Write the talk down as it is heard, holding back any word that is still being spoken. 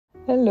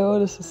Hello,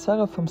 this is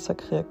Sarah from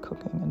Sacré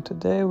Cooking, and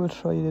today I will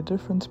show you the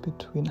difference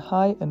between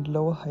high and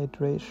low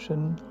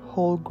hydration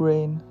whole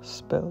grain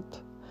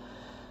spelt.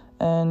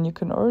 And you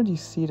can already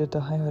see that the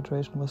high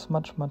hydration was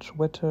much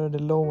wetter. The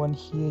low one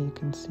here, you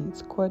can see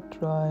it's quite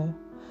dry.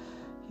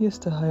 Here's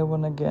the high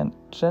one again.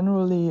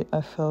 Generally,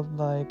 I felt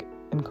like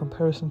in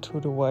comparison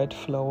to the white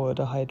flour,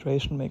 the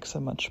hydration makes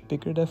a much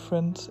bigger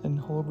difference in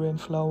whole grain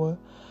flour.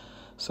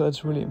 So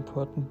it's really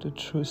important to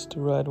choose the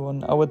right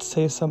one. I would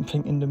say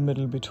something in the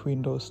middle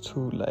between those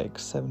two, like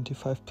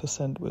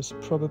 75% was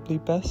probably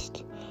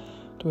best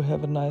to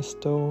have a nice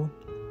dough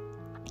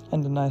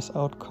and a nice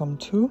outcome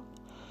too.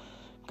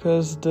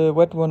 Because the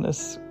wet one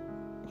is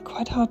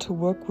quite hard to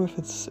work with.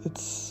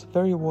 It's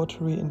very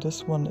watery, and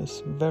this one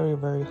is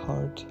very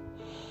hard.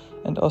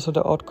 And also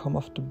the outcome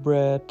of the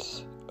bread.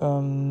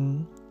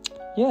 The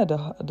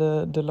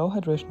low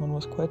hydration one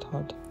was quite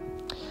hard.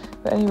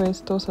 But anyways,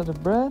 those are the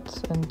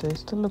breads, and they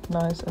still look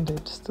nice, and they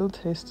still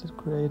tasted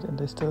great, and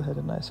they still had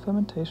a nice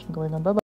fermentation going on. Bye bye.